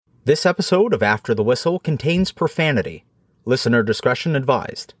This episode of After the Whistle contains profanity. Listener discretion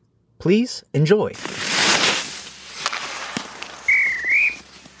advised. Please enjoy.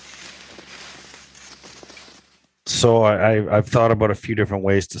 So I've thought about a few different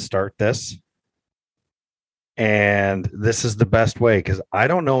ways to start this. And this is the best way because I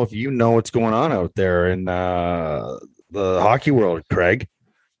don't know if you know what's going on out there in the hockey world, Craig.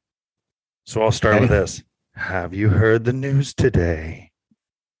 So I'll start with this. Have you heard the news today?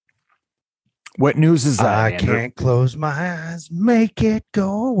 What news is that? I Andrew? can't close my eyes, make it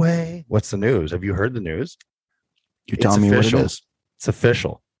go away. What's the news? Have you heard the news? You tell me official. what it is. It's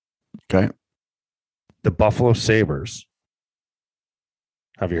official. Okay. The Buffalo Sabres.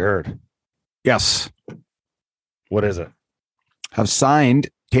 Have you heard? Yes. What is it? Have signed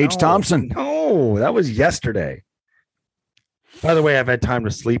Tage Thompson. No, that was yesterday. By the way, I've had time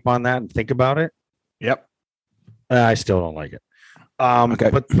to sleep on that and think about it. Yep. I still don't like it. Okay.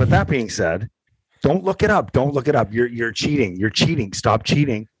 But that being said, don't look it up. Don't look it up. You're cheating. You're cheating. Stop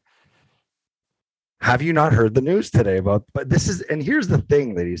cheating. Have you not heard the news today about? But this is, and here's the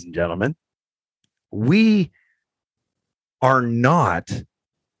thing, ladies and gentlemen, we are not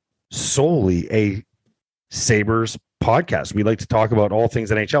solely a Sabres podcast. We like to talk about all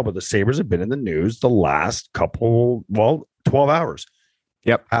things NHL, but the Sabres have been in the news the last 12 hours.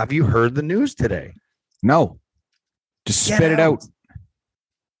 Yep. Have you heard the news today? No. Just spit it out.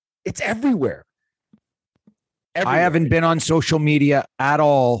 It's everywhere. I haven't been on social media at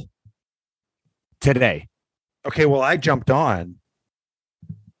all today. Okay, well, I jumped on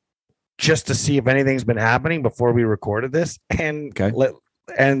just to see if anything's been happening before we recorded this. And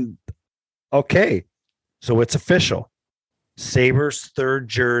okay, so it's official. Sabres third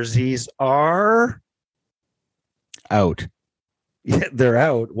jerseys are out. Yeah, they're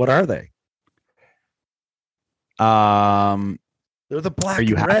out. What are they? They're the black are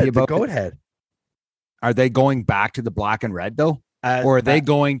you and happy red, about the goat head. Are they going back to the black and red though? Or are they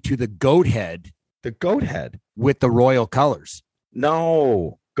going to the goat head? The goat head with the royal colors?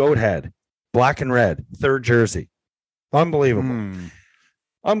 No, goat head, black and red, third jersey. Unbelievable.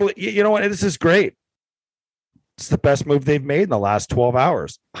 You know what? This is great. It's the best move they've made in the last 12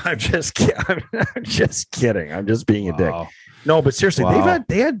 hours. I'm just kidding. I'm just being a dick. No, but seriously,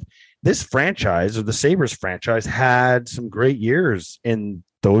 they had this franchise, or the Sabres franchise, had some great years in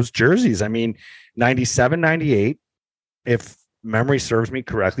those jerseys. I mean, 97, 98, if memory serves me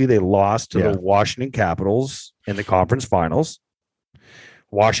correctly, they lost to the Washington Capitals in the conference finals.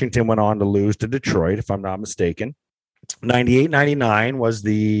 Washington went on to lose to Detroit, if I'm not mistaken. 98, 99 was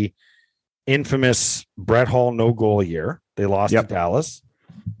the infamous Brett Hull no goal year. They lost to Dallas.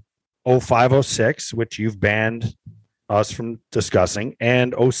 05, 06, which you've banned us from discussing,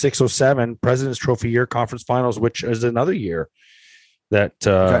 and 06, 07 President's Trophy year conference finals, which is another year that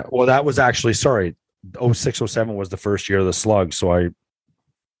that was actually 06, 07 was the first year of the slug, so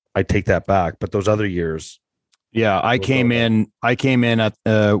I take that back. But those other years, I came in at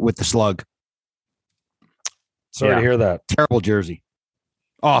with the slug. Sorry to hear that. Terrible jersey.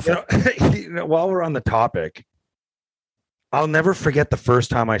 Awful. While we're on the topic, I'll never forget the first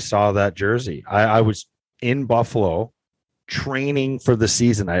time I saw that jersey. I was in Buffalo training for the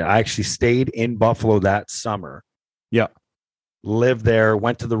season. I actually stayed in Buffalo that summer. Yeah. Lived there,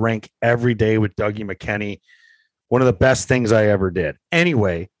 went to the rink every day with Dougie McKenney. One of the best things I ever did.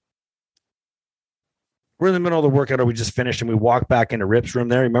 Anyway, we're in the middle of the workout, or we just finished, and we walked back into Rip's room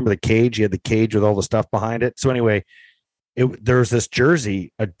there. Remember the cage? You had the cage with all the stuff behind it. So anyway, there's this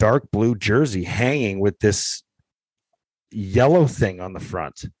jersey, a dark blue jersey, hanging with this yellow thing on the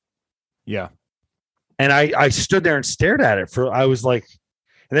front. Yeah. And I stood there and stared at it I was like,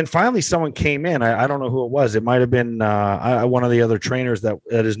 and then finally someone came in. I don't know who it was. It might've been one of the other trainers that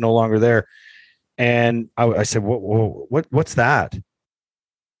is no longer there. And I said, what's that?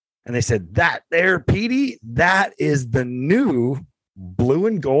 And they said, that there, Petey, that is the new blue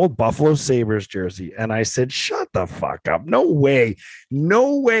and gold Buffalo Sabres jersey. And I said, shut the fuck up. No way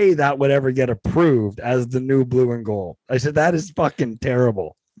that would ever get approved as the new blue and gold. I said, that is fucking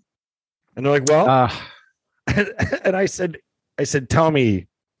terrible. And they're like, well, and I said, tell me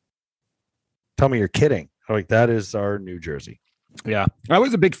you're kidding. I'm like, that is our new jersey. Yeah. I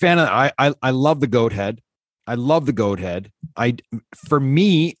was a big fan of, I love the goat head. I love the goat head. For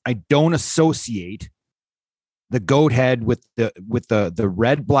me, I don't associate the goat head with the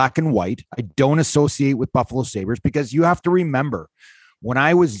red, black, and white. I don't associate with Buffalo Sabres, because you have to remember, when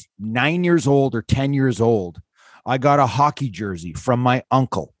I was 9 years old or 10 years old, I got a hockey jersey from my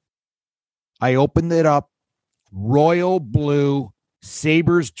uncle. I opened it up, royal blue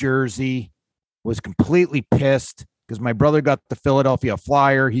Sabres jersey, was completely pissed because my brother got the Philadelphia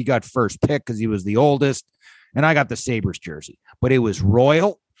Flyer. He got first pick because he was the oldest, and I got the Sabres jersey. But it was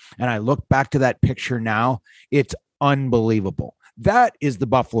royal, and I look back to that picture now. It's unbelievable. That is the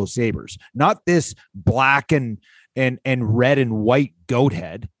Buffalo Sabres, not this black and red and white goat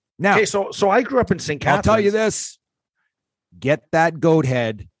head. Now, okay, so I grew up in St. Catharines. I'll tell you this. Get that goat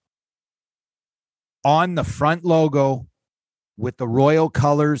head on the front logo with the royal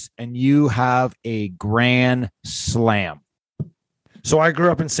colors, and you have a grand slam. So I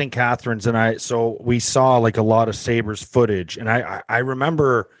grew up in St. Catharines, and we saw like a lot of Sabres footage, and I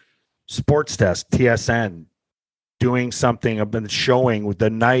remember Sports Desk, TSN, doing something, showing with the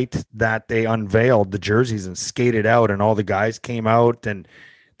night that they unveiled the jerseys and skated out, and all the guys came out and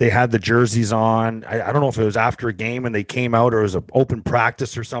they had the jerseys on. I don't know if it was after a game and they came out, or it was an open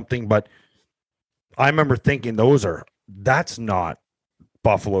practice or something, but I remember thinking that's not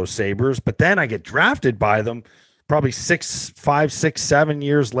Buffalo Sabres. But then I get drafted by them probably 5, 6, 7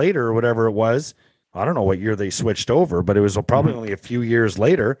 years later, or whatever it was. I don't know what year they switched over, but it was probably only a few years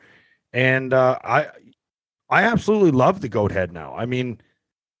later. And I absolutely love the goat head now. I mean,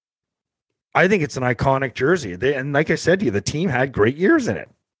 I think it's an iconic jersey. And like I said to you, the team had great years in it,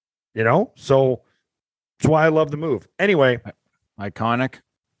 so that's why I love the move. Anyway, iconic.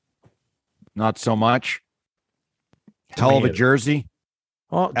 Not so much. Hell of a jersey.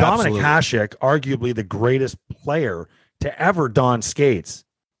 Well, Dominic Hasek, arguably the greatest player to ever don skates,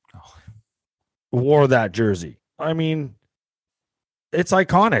 wore that jersey. I mean, it's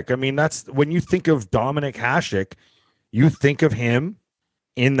iconic. I mean, that's when you think of Dominic Hasek, you think of him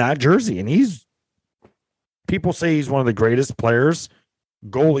in that jersey. And people say he's one of the greatest players,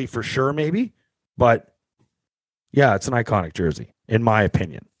 goalie for sure, maybe. But yeah, it's an iconic jersey, in my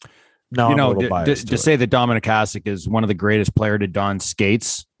opinion. No, to say that Dominic Hasek is one of the greatest player to don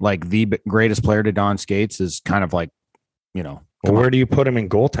skates, like the greatest player to don skates, is kind of like, Well, where do you put him in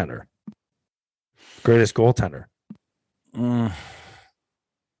goaltender? Greatest goaltender.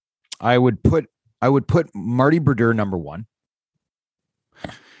 I would put Marty Brodeur number one,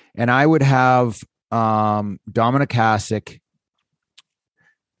 and I would have Dominic Hasek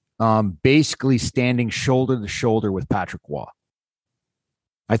basically standing shoulder to shoulder with Patrick Roy.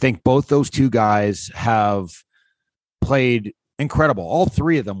 I think both those two guys have played incredible. All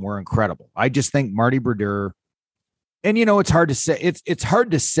three of them were incredible. I just think Marty Brodeur, and it's hard to say. It's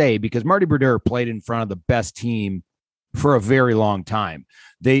hard to say because Marty Brodeur played in front of the best team for a very long time.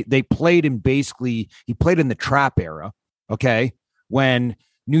 They played he played in the trap era, okay, when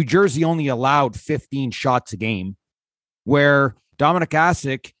New Jersey only allowed 15 shots a game, where Dominic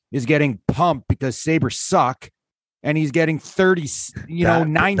Hasek is getting pumped because Sabres suck. And he's getting 30,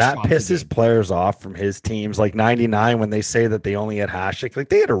 9 that shots. That pisses players off from his teams, like 99 when they say that they only had Hasek. Like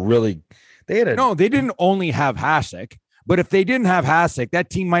they didn't only have Hasek, but if they didn't have Hasek,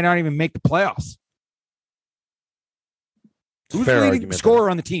 that team might not even make the playoffs. Who's the leading scorer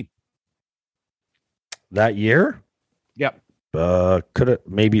on the team that year? Yep. Could it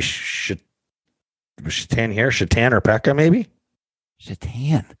maybe Shatan here? Shatan or Pekka maybe?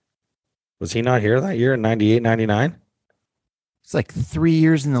 Shatan. Was he not here that year in 98, 99? It's like 3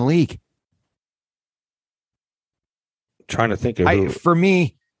 years in the league. Trying to think of for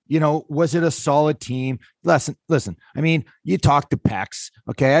me, was it a solid team? Listen. I mean, you talk to Pex.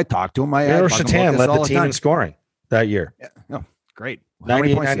 Okay, I talked to him. Shatan led the team in scoring that year. Yeah. Oh, great.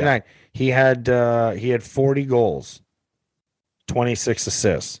 98, 99. He had 40 goals, 26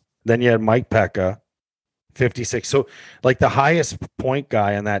 assists. Then you had Mike Pekka, 56. So like the highest point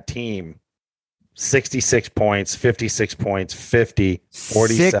guy on that team, 66 points, 56 points, 50,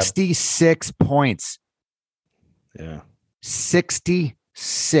 47. 66 points. Yeah.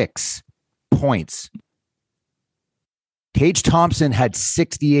 66 points. Tage Thompson had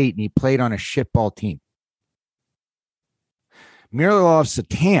 68 and he played on a shitball team. Miroslav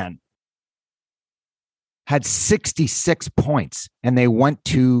Satan had 66 points and they went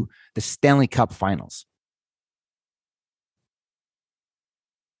to the Stanley Cup Finals.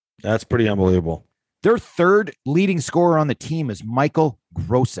 That's pretty unbelievable. Their third leading scorer on the team is Michael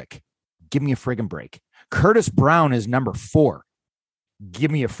Grosek. Give me a friggin' break. Curtis Brown is number 4.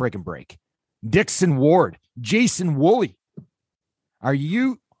 Give me a friggin' break. Dixon Ward, Jason Woolley. Are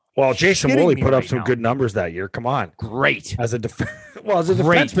you? Well, Jason Woolley put up some good numbers that year. Come on, great. As a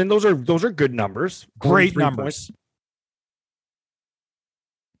defenseman, those are good numbers. Great numbers. Points.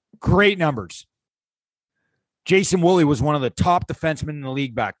 Great numbers. Jason Woolley was one of the top defensemen in the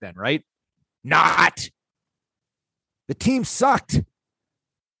league back then, right? Not. The team sucked.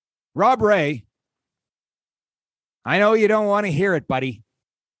 Rob Ray, I know you don't want to hear it, buddy.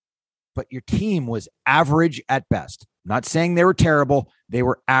 but your team was average at best. I'm not saying they were terrible. They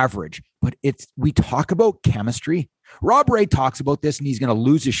were average, but we talk about chemistry. Rob Ray talks about this and he's going to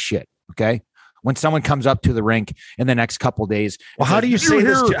lose his shit. Okay. When someone comes up to the rink in the next couple of days. Well, how do you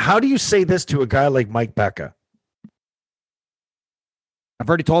say this to a guy like Mike Becca? I've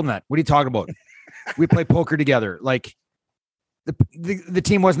already told him that. What are you talking about? We play poker together. Like the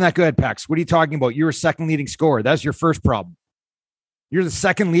team wasn't that good, Pex. What are you talking about? You were second leading scorer. That's your first problem. You're the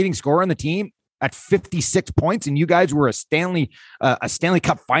second leading scorer on the team at 56 points, and you guys were a Stanley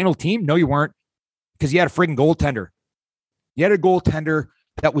Cup final team. No, you weren't, because you had a friggin' goaltender. You had a goaltender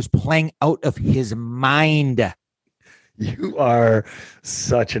that was playing out of his mind. You are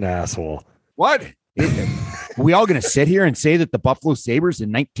such an asshole. What? Are we all going to sit here and say that the Buffalo Sabres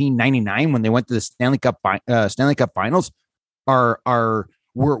in 1999, when they went to the Stanley Cup Finals, were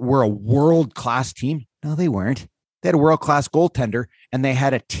a world-class team? No, they weren't. They had a world-class goaltender, and they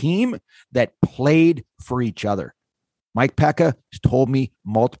had a team that played for each other. Mike Peca has told me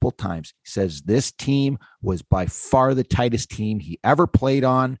multiple times. He says this team was by far the tightest team he ever played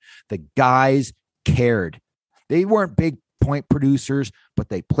on. The guys cared. They weren't big point producers, but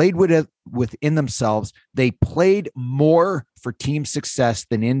they played within themselves. They played more for team success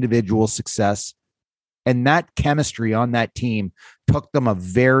than individual success. And that chemistry on that team took them a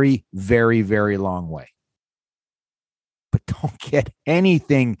very, very, very long way. But don't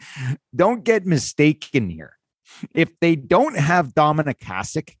get mistaken here. If they don't have Dominik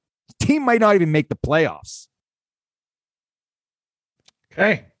Hasek, the team might not even make the playoffs.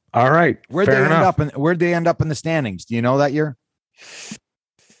 Okay. All right. Where'd they end up in the standings? Do you know that year?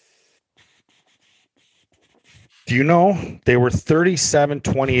 Do you know they were 37,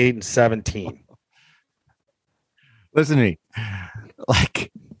 28, and 17? Listen to me.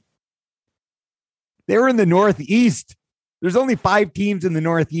 Like, they were in the Northeast. There's only 5 teams in the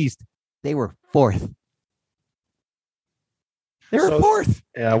Northeast. They were 4th. They were 4th.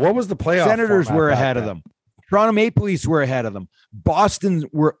 Yeah. What was the playoff? Senators were ahead of them. Toronto Maple Leafs were ahead of them. Boston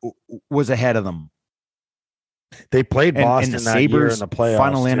was ahead of them. They played Boston and the that Sabres year in the playoffs.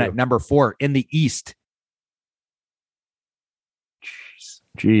 Final in at number 4 in the East.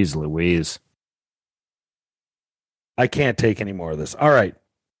 Jeez Louise. I can't take any more of this. All right.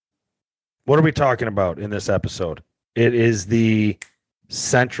 What are we talking about in this episode? It is the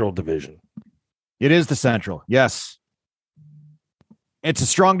Central Division. It is the Central. Yes. It's a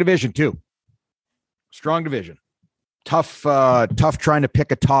strong division too. Strong division. Tough trying to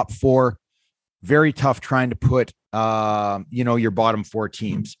pick a top 4. Very tough trying to put your bottom 4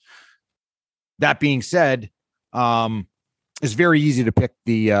 teams. That being said, it's very easy to pick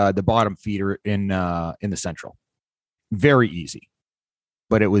the bottom feeder in the Central. Very easy.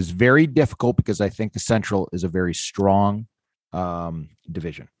 But it was very difficult because I think the Central is a very strong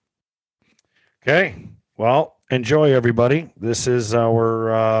division. Okay. Well, enjoy, everybody. This is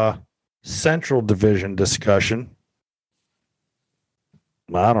our Central Division discussion.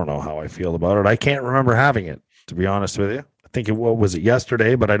 I don't know how I feel about it. I can't remember having it, to be honest with you. I think what was it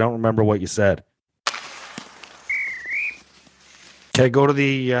yesterday, but I don't remember what you said. Okay, go to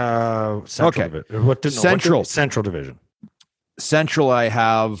the Central Division. Central Division. Central, I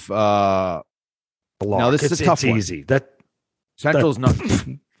have now this is a tough one. Easy. Central's not.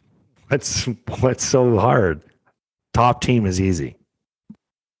 What's so hard? Top team is easy.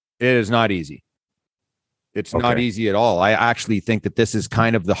 It is not easy. It's not easy at all. I actually think that this is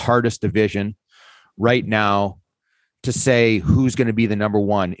kind of the hardest division right now to say who's going to be the number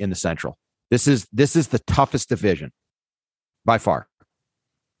 1 in the Central. This is the toughest division by far.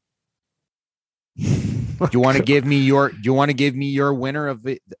 Do you want to give me your winner of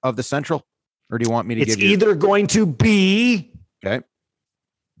the Central, or do you want me to give you? It's either going to be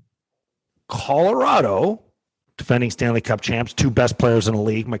Colorado, defending Stanley Cup champs, 2 best players in the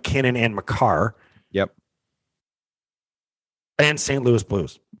league, McKinnon and Makar. Yep. And St. Louis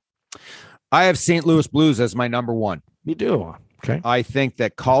Blues. I have St. Louis Blues as my number 1. You do? Okay. I think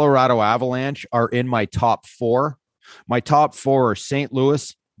that Colorado Avalanche are in my top 4. My top 4 are St.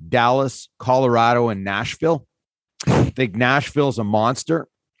 Louis, Dallas, Colorado, and Nashville. I think Nashville's a monster.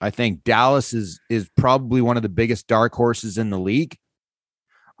 I think Dallas is probably one of the biggest dark horses in the league.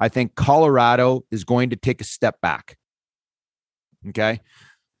 I think Colorado is going to take a step back. Okay.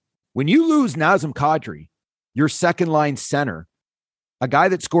 When you lose Nazem Kadri, your second line center, a guy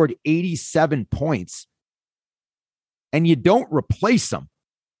that scored 87 points, and you don't replace him,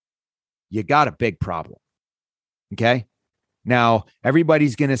 you got a big problem. Okay. Now,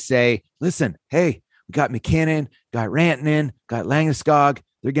 everybody's going to say, listen, hey, we got McKinnon, got Rantanen, got Landeskog.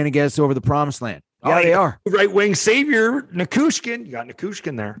 They're going to get us over the promised land. Yeah, they are. Right wing savior, Nichushkin. You got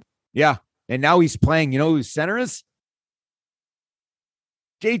Nichushkin there. Yeah. And now he's playing, you know who center is?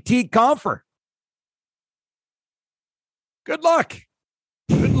 JT Compher. Good luck.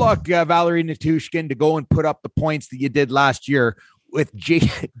 Good luck, Valerie Natushkin, to go and put up the points that you did last year with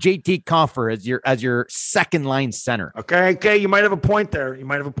JT Compher as your second line center. Okay. You might have a point there.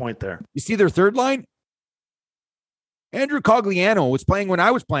 You see their third line? Andrew Cogliano was playing when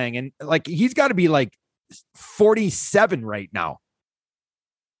I was playing, and like he's got to be like 47 right now.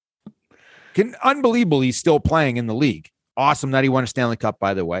 Unbelievable he's still playing in the league. Awesome that he won a Stanley Cup,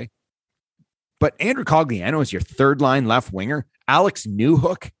 by the way. But Andrew Cogliano is your third line left winger. Alex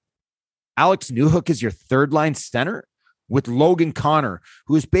Newhook is your third line center with Logan Connor,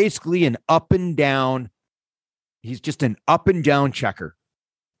 who is basically an up and down. He's just an up and down checker.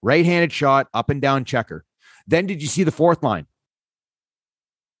 Right-handed shot, up and down checker. Then did you see the fourth line?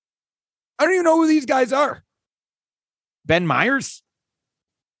 I don't even know who these guys are. Ben Myers,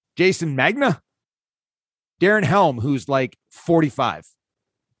 Jason Magna, Darren Helm, who's like 45.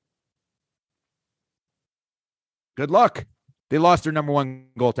 Good luck. They lost their number one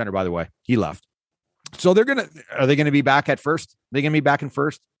goaltender, by the way. He left. So are they going to be back at first? They're going to be back in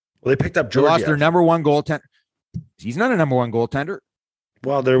first? Well, they picked up Georgiev. They lost their number one goaltender. He's not a number one goaltender.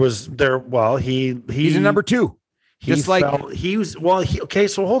 Well, he's a number two. Okay,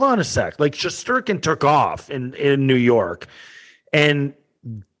 so hold on a sec. Like Shesterkin took off in New York and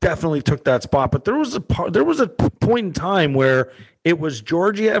definitely took that spot, but there was a point in time where it was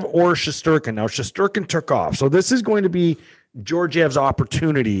Georgiev or Shesterkin. Now Shesterkin took off. So this is going to be Georgiev's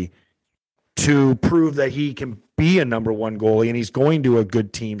opportunity to prove that he can be a number one goalie, and he's going to a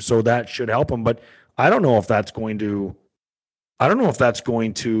good team, so that should help him, but I don't know if that's going to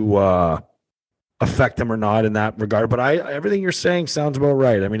affect him or not in that regard. But everything you're saying sounds about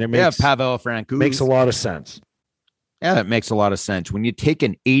right. I mean, it makes Pavel Francouz makes a lot of sense. Yeah, that makes a lot of sense. When you take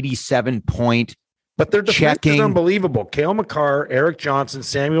an 87 point, but their defense is unbelievable. Cale Makar, Eric Johnson,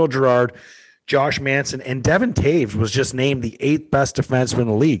 Samuel Girard, Josh Manson, and Devin Taves was just named the 8th best defenseman in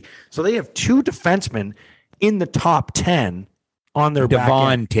the league. So they have 2 defensemen in the top 10 on their back end.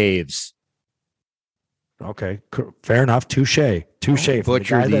 Devon Taves. Okay, fair enough. Touche.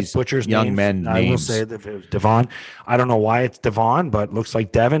 Butcher these butchers young names, men. I will say that if it was Devon, I don't know why it's Devon, but looks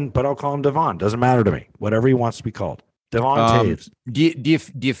like Devon. But I'll call him Devon. Doesn't matter to me. Whatever he wants to be called. Devon Taves. Do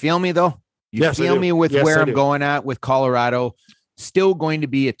you feel me though? You feel me with where I'm going at with Colorado? Still going to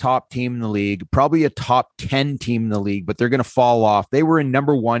be a top team in the league, probably a top 10 team in the league, but they're going to fall off. They were in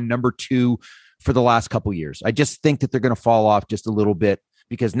number 1, number 2 for the last couple of years. I just think that they're going to fall off just a little bit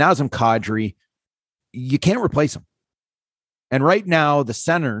because Nazem Kadri, you can't replace him. And right now, the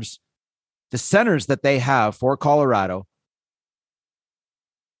centers that they have for Colorado,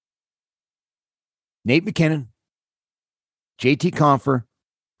 Nate McKinnon, JT Compher,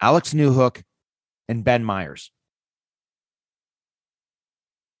 Alex Newhook, and Ben Myers.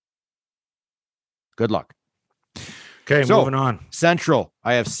 Good luck. Okay, so, moving on. Central,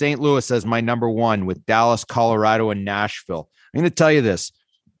 I have St. Louis as my number 1 with Dallas, Colorado, and Nashville. I'm going to tell you this.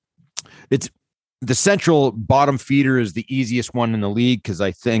 It's the Central bottom feeder is the easiest one in the league because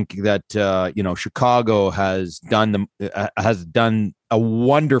I think that Chicago has done a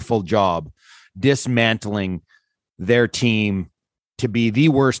wonderful job dismantling their team to be the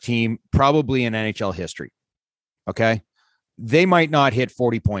worst team probably in NHL history. Okay, they might not hit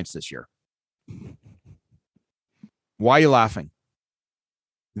 40 points this year. Why are you laughing?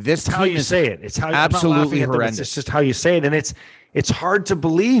 This is how you say it. It's how absolutely horrendous. It's just how you say it, and it's hard to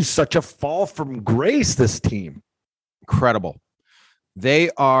believe such a fall from grace. This team, incredible. They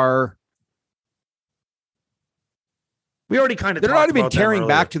are. We already kind of. They're not even tearing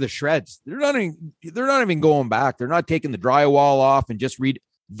back to the shreds. They're not even going back. They're not taking the drywall off and just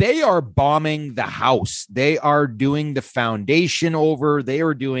They are bombing the house. They are doing the foundation over. They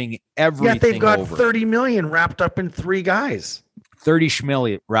are doing everything. Yeah, they've got over. $30 million wrapped up in 3 guys. 30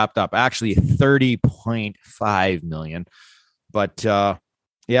 schmilli wrapped up. Actually, 30.5 million. But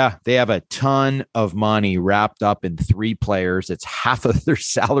they have a ton of money wrapped up in 3 players. It's half of their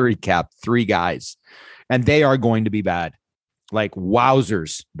salary cap, 3 guys, and they are going to be bad, like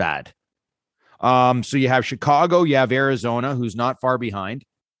wowzers bad. So you have Chicago, you have Arizona, who's not far behind.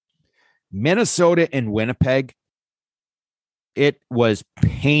 Minnesota and Winnipeg, it was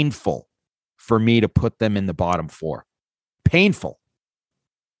painful for me to put them in the bottom 4. Painful.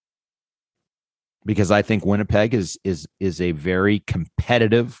 Because I think Winnipeg is a very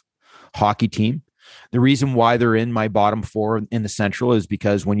competitive hockey team. The reason why they're in my bottom 4 in the Central is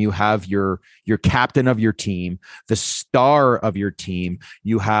because when you have your captain of your team, the star of your team,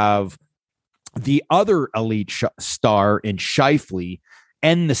 you have the other elite star in Scheifele,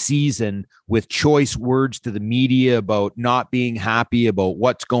 end the season with choice words to the media about not being happy about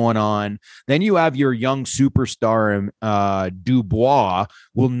what's going on. Then you have your young superstar, Dubois,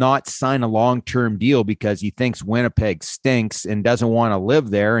 will not sign a long-term deal because he thinks Winnipeg stinks and doesn't want to live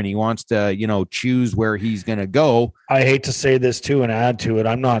there, and he wants to, choose where he's going to go. I hate to say this too and add to it.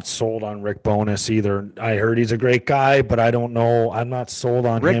 I'm not sold on Rick Bowness either. I heard he's a great guy, but I don't know. I'm not sold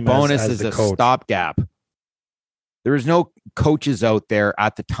on Rick him Bowness as is the a coach. stopgap. There was no coaches out there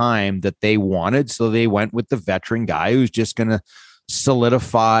at the time that they wanted, so they went with the veteran guy who's just going to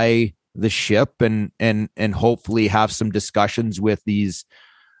solidify the ship and hopefully have some discussions with these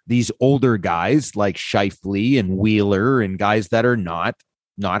older guys like Scheifele and Wheeler and guys that are not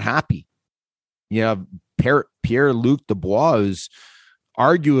happy. Pierre-Luc Dubois is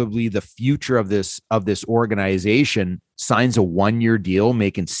arguably the future of this organization, signs a 1-year deal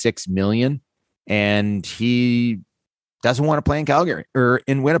making $6 million, and he doesn't want to play in Calgary or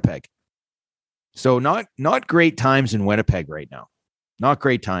in Winnipeg. So not great times in Winnipeg right now. Not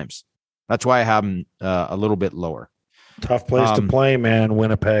great times. That's why I have them a little bit lower. Tough place to play, man.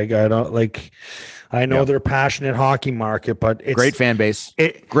 Winnipeg. I know they're a passionate hockey market, but it's great fan base.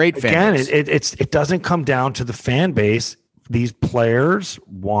 It doesn't come down to the fan base. These players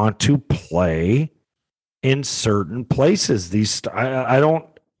want to play in certain places. I don't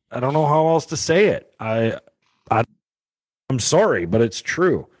know how else to say it. I'm sorry, but it's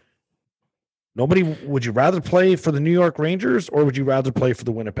true. Would you rather play for the New York Rangers or would you rather play for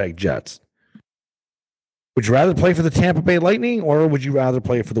the Winnipeg Jets? Would you rather play for the Tampa Bay Lightning or would you rather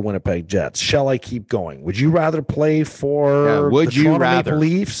play for the Winnipeg Jets? Shall I keep going? Would you rather play for the Toronto Maple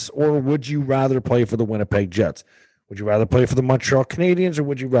Leafs or would you rather play for the Winnipeg Jets? Would you rather play for the Montreal Canadiens or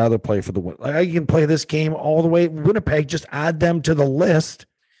would you rather play for the you can play this game all the way. Winnipeg, just add them to the list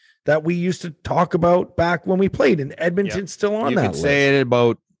that we used to talk about back when we played, and Edmonton's still on that list. You could say it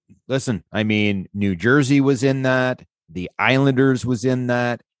about, listen, I mean, New Jersey was in that, the Islanders was in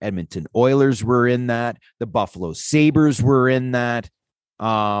that, Edmonton Oilers were in that, the Buffalo Sabres were in that.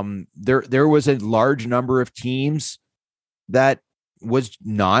 There was a large number of teams that was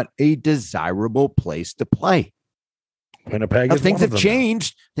not a desirable place to play. Winnipeg is things have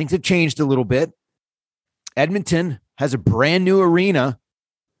changed. Things have changed a little bit. Edmonton has a brand new arena,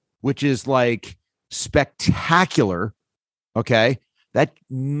 which is like spectacular. Okay. That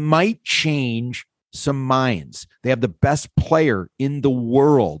might change some minds. They have the best player in the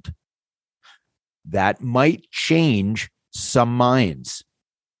world. That might change some minds.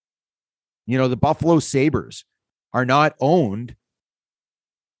 The Buffalo Sabres are not owned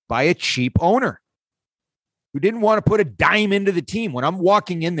by a cheap owner who didn't want to put a dime into the team. When I'm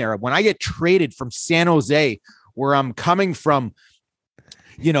walking in there, when I get traded from San Jose, where I'm coming from,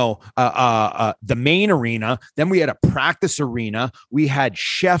 the main arena. Then we had a practice arena. We had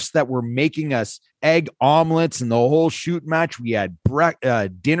chefs that were making us egg omelets and the whole shoot match. We had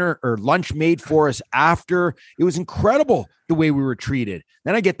dinner or lunch made for us after. It was incredible the way we were treated.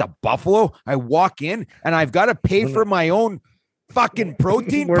 Then I get to Buffalo. I walk in and I've got to pay for my own fucking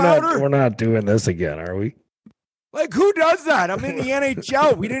protein powder. We're not doing this again, are we? Like, who does that? I'm in the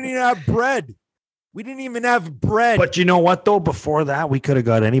NHL. We didn't even have bread. But you know what, though? Before that, we could have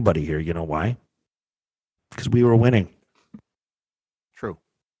got anybody here. You know why? Because we were winning. True.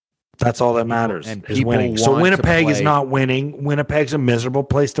 That's all that matters, is winning. So Winnipeg is not winning. Winnipeg's a miserable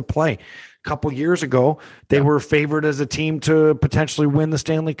place to play. A couple years ago, they were favored as a team to potentially win the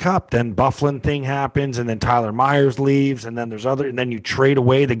Stanley Cup. Then Bufflin thing happens, and then Tyler Myers leaves, and then and then you trade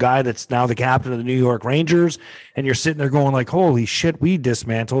away the guy that's now the captain of the New York Rangers, and you're sitting there going like, holy shit, we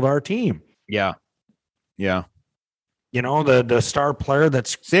dismantled our team. Yeah. Yeah. The star player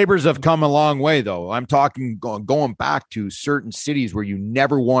Sabres have come a long way, though. I'm talking going back to certain cities where you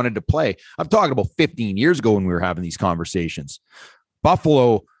never wanted to play. I'm talking about 15 years ago when we were having these conversations.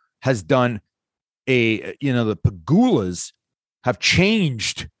 Buffalo has done the Pagulas have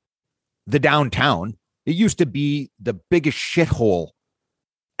changed the downtown. It used to be the biggest shithole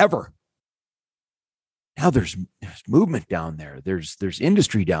ever. Now there's movement down there. There's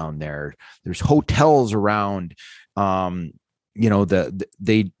industry down there. There's hotels around. They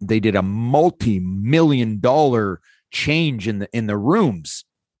did a multi-million-dollar change in the rooms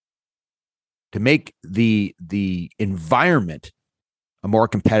to make the environment a more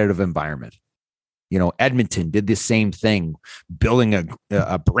competitive environment. Edmonton did the same thing, building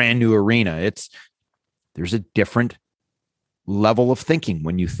a brand new arena. There's a different level of thinking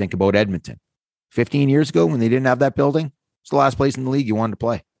when you think about Edmonton. 15 years ago, when they didn't have that building, it's the last place in the league you wanted to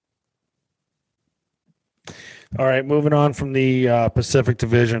play. All right, moving on from the Pacific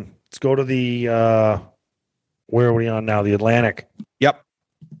Division. Let's go to the where are we on now? The Atlantic. Yep.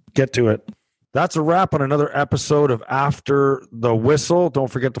 Get to it. That's a wrap on another episode of After the Whistle. Don't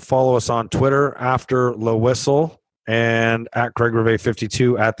forget to follow us on Twitter, After the Whistle, and at Craig Rivet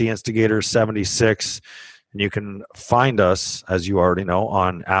 52, at the Instigator 76. And you can find us, as you already know,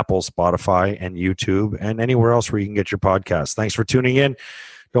 on Apple, Spotify, and YouTube, and anywhere else where you can get your podcasts. Thanks for tuning in.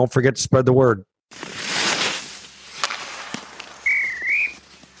 Don't forget to spread the word.